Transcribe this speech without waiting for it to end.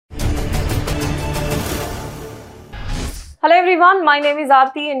Hello everyone, my name is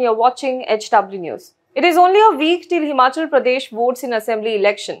Aarti and you're watching HW News. It is only a week till Himachal Pradesh votes in assembly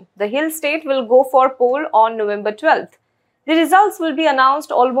election. The hill state will go for poll on November 12th. The results will be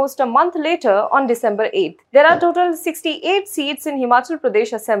announced almost a month later on December 8th. There are total 68 seats in Himachal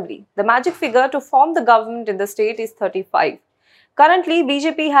Pradesh assembly. The magic figure to form the government in the state is 35. Currently,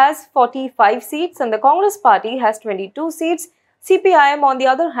 BJP has 45 seats and the Congress party has 22 seats. CPIM, on the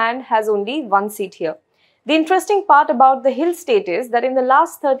other hand, has only 1 seat here. The interesting part about the hill state is that in the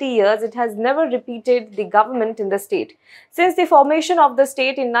last 30 years, it has never repeated the government in the state. Since the formation of the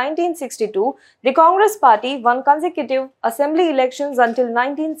state in 1962, the Congress party won consecutive assembly elections until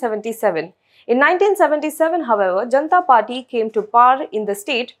 1977. In 1977, however, Janata party came to power in the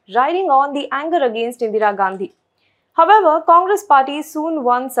state, riding on the anger against Indira Gandhi. However, Congress party soon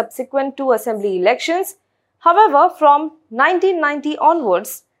won subsequent 2 assembly elections. However, from 1990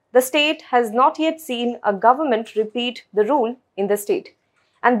 onwards, the state has not yet seen a government repeat the rule in the state.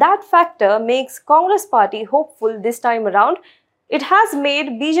 And that factor makes Congress party hopeful this time around. It has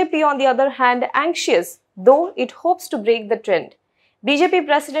made BJP, on the other hand, anxious, though it hopes to break the trend. BJP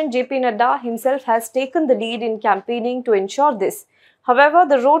President JP Nadda himself has taken the lead in campaigning to ensure this. However,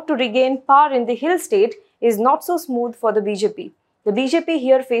 the road to regain power in the hill state is not so smooth for the BJP. The BJP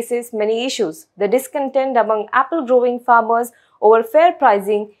here faces many issues: the discontent among apple growing farmers over fair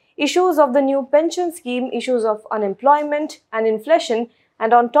pricing, issues of the new pension scheme, issues of unemployment and inflation,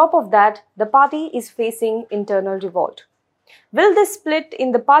 and on top of that, the party is facing internal revolt. Will this split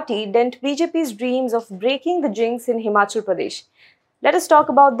in the party dent BJP's dreams of breaking the jinx in Himachal Pradesh? Let us talk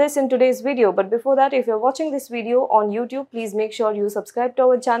about this in today's video. But before that, if you're watching this video on YouTube, please make sure you subscribe to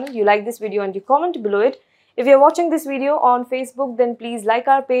our channel, you like this video and you comment below it. If you're watching this video on Facebook, then please like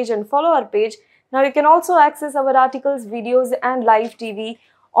our page and follow our page. Now you can also access our articles, videos and live TV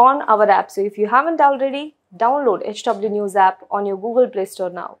on our app. So if you haven't already, download HW News app on your Google Play Store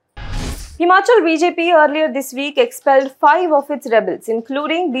now. Himachal BJP earlier this week expelled 5 of its rebels,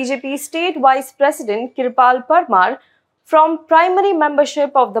 including BJP State Vice President Kirpal Parmar, from primary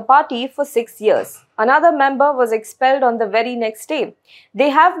membership of the party for 6 years. Another member was expelled on the very next day.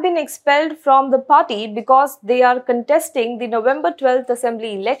 They have been expelled from the party because they are contesting the November 12th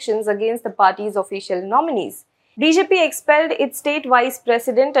assembly elections against the party's official nominees. BJP expelled its state vice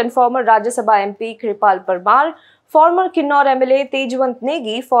president and former Rajya Sabha MP Kirpal Parmar, former Kinnor MLA Tejwant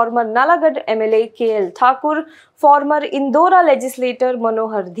Negi, former Nalagad MLA KL Thakur, former Indora legislator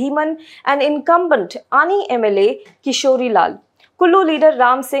Manohar Dhiman, and incumbent Ani MLA Kishori Lal. Kullu leader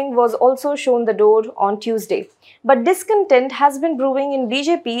Ram Singh was also shown the door on Tuesday. But discontent has been brewing in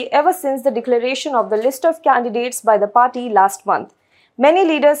BJP ever since the declaration of the list of candidates by the party last month. Many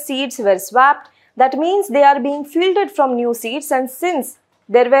leaders' seats were swapped. That means they are being fielded from new seats, and since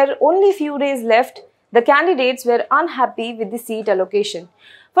there were only few days left, the candidates were unhappy with the seat allocation.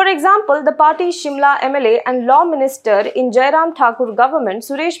 For example, the party's Shimla MLA and Law Minister in Jairam Thakur government,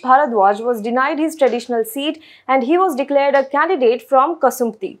 Suresh Bharadwaj, was denied his traditional seat and he was declared a candidate from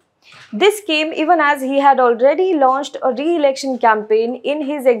Kasumpti. This came even as he had already launched a re-election campaign in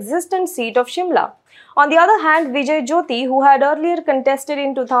his existing seat of Shimla. On the other hand, Vijay Jyoti, who had earlier contested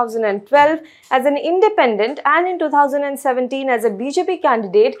in 2012 as an independent and in 2017 as a BJP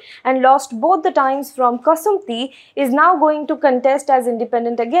candidate and lost both the times from Kasumpti, is now going to contest as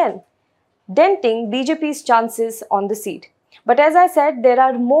independent again, denting BJP's chances on the seat. But as I said, there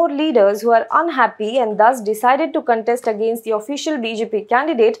are more leaders who are unhappy and thus decided to contest against the official BJP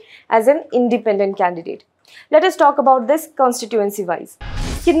candidate as an independent candidate. Let us talk about this constituency-wise.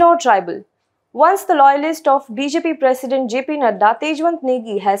 Kinnor Tribal. Once the loyalist of BJP President JP Nadda, Tejwant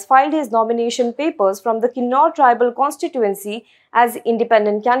Negi, has filed his nomination papers from the Kinnor tribal constituency as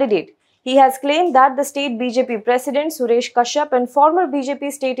independent candidate. He has claimed that the state BJP President Suresh Kashyap and former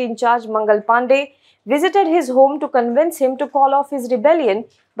BJP state in charge Mangal Pandey visited his home to convince him to call off his rebellion,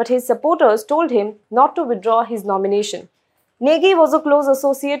 but his supporters told him not to withdraw his nomination. Negi was a close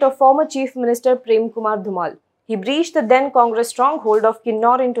associate of former Chief Minister Prem Kumar Dhumal. He breached the then Congress stronghold of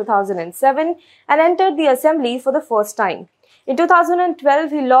Kinnor in 2007 and entered the assembly for the first time. In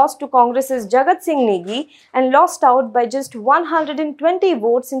 2012, he lost to Congress's Jagat Singh Negi and lost out by just 120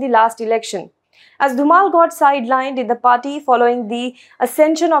 votes in the last election. As Dhumal got sidelined in the party following the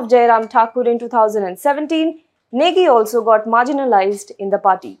ascension of Jairam Thakur in 2017, Negi also got marginalized in the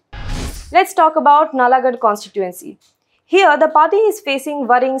party. Let's talk about Nalagad constituency. Here, the party is facing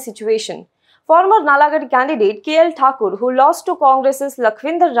worrying situation. Former Nalagad candidate KL Thakur, who lost to Congress's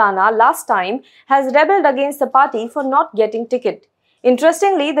Lakhvinder Rana last time, has rebelled against the party for not getting ticket.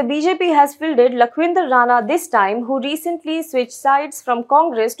 Interestingly, the BJP has fielded Lakhwinder Rana this time, who recently switched sides from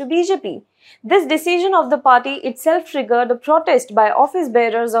Congress to BJP. This decision of the party itself triggered a protest by office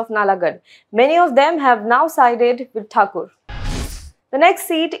bearers of Nalagarh. Many of them have now sided with Thakur. The next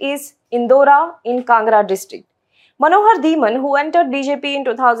seat is Indira in Kangra district. Manohar Dhiman, who entered BJP in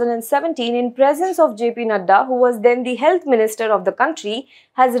 2017 in presence of JP Nadda, who was then the health minister of the country,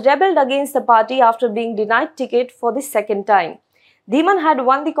 has rebelled against the party after being denied ticket for the second time. Dhiman had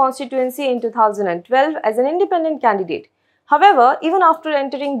won the constituency in 2012 as an independent candidate. However, even after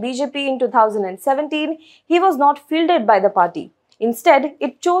entering BJP in 2017, he was not fielded by the party. Instead,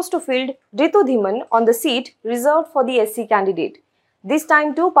 it chose to field Ritu Dhiman on the seat reserved for the SC candidate. This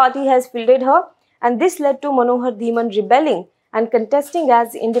time too, party has fielded her, and this led to Manohar Dhiman rebelling and contesting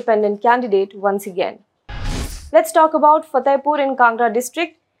as independent candidate once again. Let's talk about Fatehpur in Kangra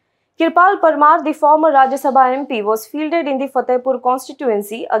district. Kirpal Parmar, the former Rajya Sabha MP, was fielded in the Fatehpur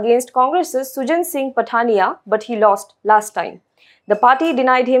constituency against Congress's Sujan Singh Pathania, but he lost last time. The party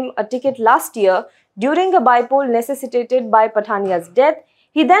denied him a ticket last year during a bypoll necessitated by Pathania's death.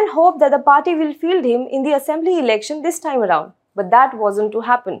 He then hoped that the party will field him in the assembly election this time around. But that wasn't to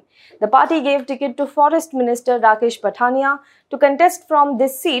happen. The party gave ticket to Forest Minister Rakesh Pathania to contest from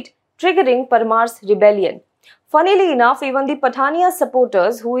this seat, triggering Parmar's rebellion. Funnily enough, even the Pathania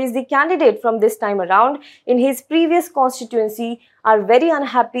supporters, who is the candidate from this time around in his previous constituency, are very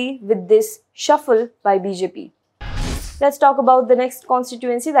unhappy with this shuffle by BJP. Let's talk about the next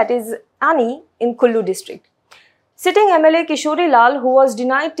constituency, that is Ani in Kullu district. Sitting MLA Kishori Lal, who was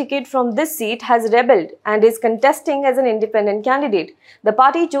denied ticket from this seat, has rebelled and is contesting as an independent candidate. The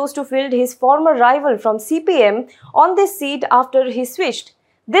party chose to field his former rival from CPIM on this seat after he switched.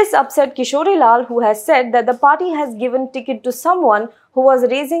 This upset Kishori Lal, who has said that the party has given ticket to someone who was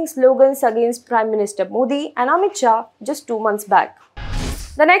raising slogans against Prime Minister Modi and Amit Shah just 2 months back.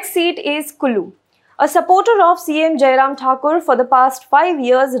 The next seat is Kullu. A supporter of CM Jairam Thakur for the past 5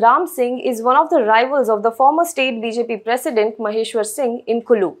 years, Ram Singh is one of the rivals of the former state BJP President Maheshwar Singh in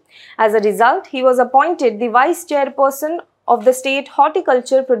Kullu. As a result, he was appointed the vice chairperson of the state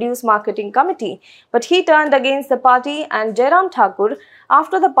Horticulture Produce Marketing Committee, but he turned against the party and Jairam Thakur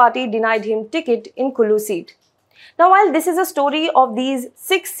after the party denied him ticket in Kullu seat. Now, while this is a story of these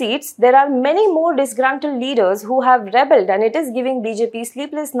 6 seats, there are many more disgruntled leaders who have rebelled, and it is giving BJP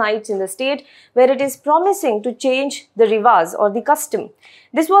sleepless nights in the state where it is promising to change the riwaz or the custom.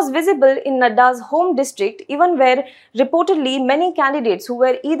 This was visible in Nadda's home district, even where reportedly many candidates who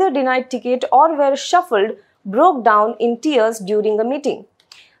were either denied ticket or were shuffled broke down in tears during a meeting.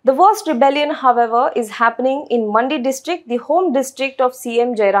 The worst rebellion, however, is happening in Mandi district, the home district of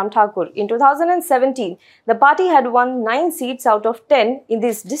CM Jairam Thakur. In 2017, the party had won 9 seats out of 10 in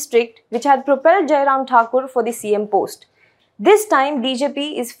this district, which had propelled Jairam Thakur for the CM post. This time,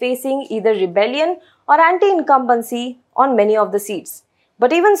 BJP is facing either rebellion or anti-incumbency on many of the seats.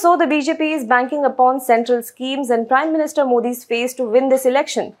 But even so, the BJP is banking upon central schemes and Prime Minister Modi's face to win this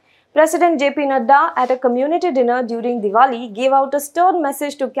election. President JP Nadda, at a community dinner during Diwali, gave out a stern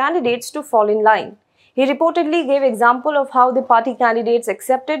message to candidates to fall in line. He reportedly gave example of how the party candidates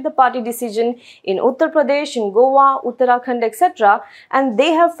accepted the party decision in Uttar Pradesh, in Goa, Uttarakhand, etc., and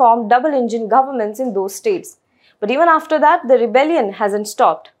they have formed double-engine governments in those states. But even after that, the rebellion hasn't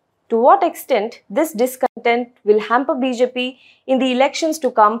stopped. To what extent this discontent will hamper BJP in the elections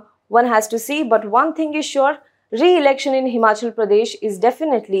to come, one has to see, but one thing is sure, re-election in Himachal Pradesh is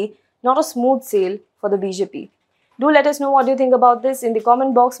definitely not a smooth sail for the BJP. Do let us know what you think about this in the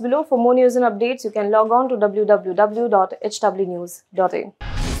comment box below. For more news and updates, you can log on to www.hwnews.in.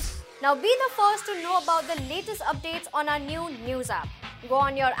 Now be the first to know about the latest updates on our new news app. Go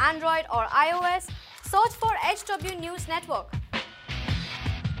on your Android or iOS, search for HW News Network.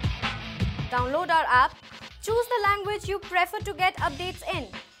 Download our app, choose the language you prefer to get updates in,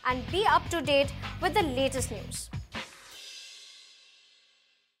 and be up to date with the latest news.